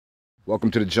Welcome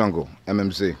to the jungle,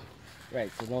 MMZ. Right,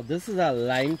 so now this is a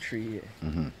lime tree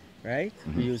here. Right?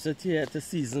 We use it here to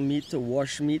season meat, to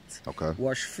wash meat,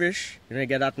 wash fish. You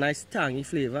get that nice tangy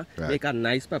flavor, make a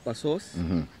nice pepper sauce.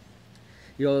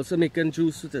 You're also making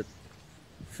juice with it.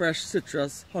 Fresh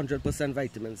citrus, 100%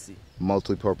 vitamin C.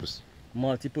 Multi-purpose.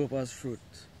 Multi-purpose fruit.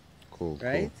 Cool,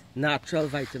 right? cool. Natural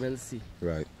vitamin C.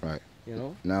 Right. You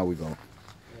know? Now we go. Right.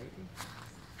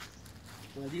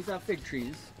 Well, these are fig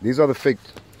trees. These are the fig...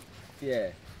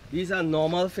 Yeah. These are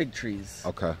normal fig trees.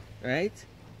 Okay. Right?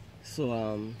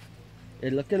 So,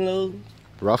 it looking a little...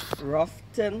 Rough,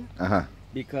 thin.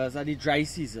 Because of the dry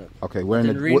season. Okay, we're in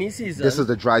the rainy season. This is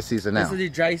the dry season now. This is the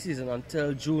dry season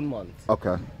until June month.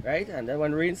 Okay. Right? And then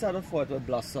when rain starts to fall, it will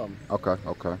blossom. Okay.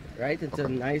 Right? It's a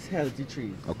nice, healthy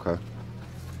tree. Okay.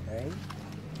 Right?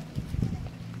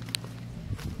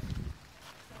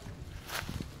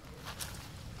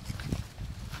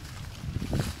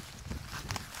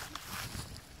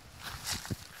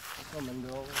 Coming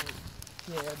down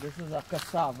here, this is a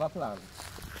cassava plant.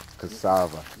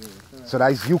 Cassava. Yeah, so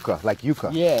that's yucca, like yucca.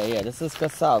 Yeah, this is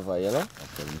cassava, you know?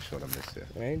 Okay, let me show them this here.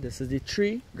 Right, this is the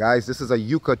tree. Guys, this is a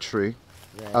yucca tree,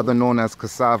 other known as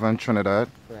cassava in Trinidad.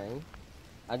 Right.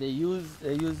 And they use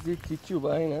the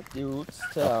tuber in it, the roots,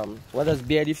 to,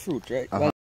 bear the fruit, right?